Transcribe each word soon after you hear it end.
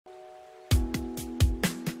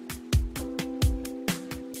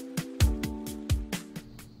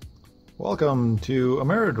Welcome to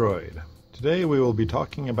ATmega328. Today we will be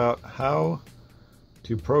talking about how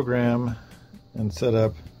to program and set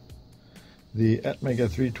up the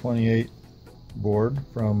ATmega328 board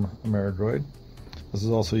from ATmega328. This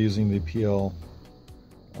is also using the PL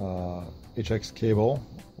HX cable,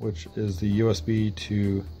 which is the USB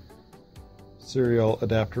to serial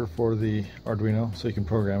adapter for the Arduino, so you can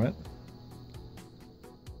program it.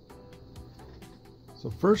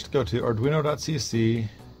 So first go to arduino.cc,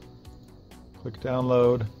 click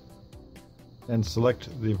download, and select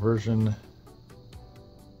the version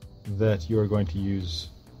that you are going to use,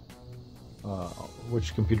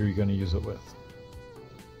 which computer you're going to use it with.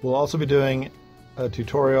 We'll also be doing a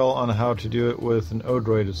tutorial on how to do it with an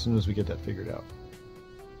Odroid as soon as we get that figured out.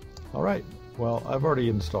 Alright, well, I've already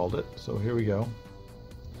installed it, so here we go.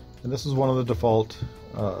 And this is one of the default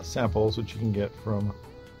samples which you can get from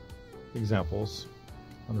examples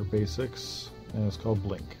under basics, and it's called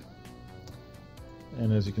Blink.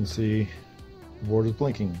 And as you can see, the board is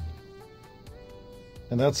blinking.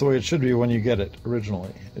 And that's the way it should be when you get it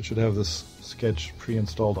originally. It should have this sketch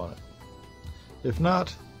pre-installed on it. If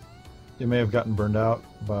not, you may have gotten burned out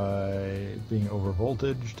by being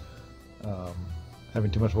over-voltaged, having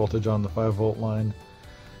too much voltage on the 5-volt line,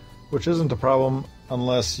 which isn't a problem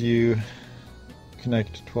unless you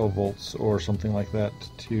connect 12 volts or something like that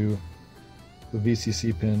to the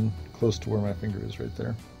VCC pin close to where my finger is right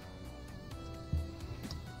there.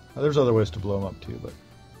 Now, there's other ways to blow them up too,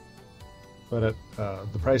 but at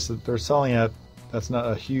the price that they're selling at, that's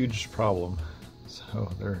not a huge problem.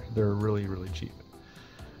 So they're really cheap.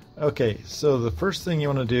 Okay, so the first thing you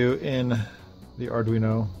want to do in the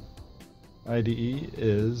Arduino IDE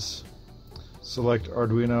is select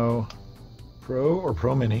Arduino Pro or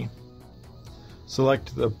Pro Mini.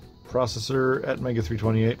 Select the processor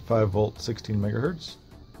ATmega328 5-volt 16 megahertz,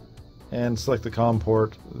 and select the COM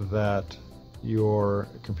port that your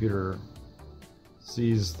computer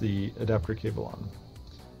sees the adapter cable on.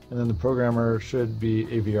 And then the programmer should be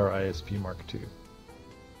AVR ISP Mark II.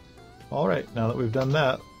 Alright, now that we've done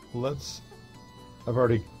that, I've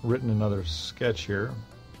already written another sketch here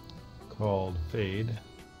called Fade.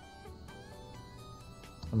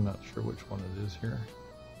 I'm not sure which one it is here.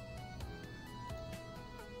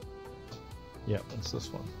 Yeah, it's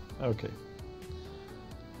this one. Okay.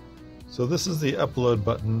 So this is the upload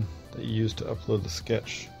button that you use to upload the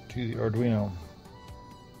sketch to the Arduino.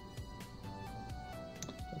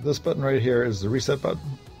 This button right here is the reset button.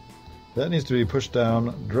 That needs to be pushed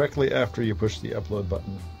down directly after you push the upload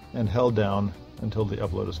button and held down until the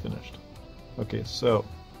upload is finished. Okay, so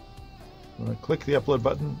I'm going to click the upload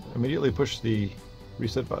button, immediately push the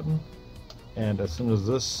reset button, and as soon as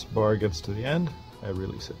this bar gets to the end, I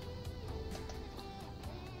release it.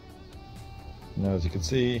 Now, as you can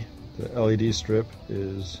see, the LED strip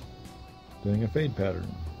is doing a fade pattern,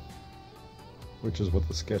 which is what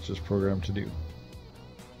the sketch is programmed to do.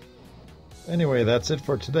 Anyway, that's it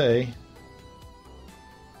for today.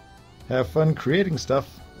 Have fun creating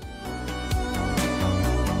stuff.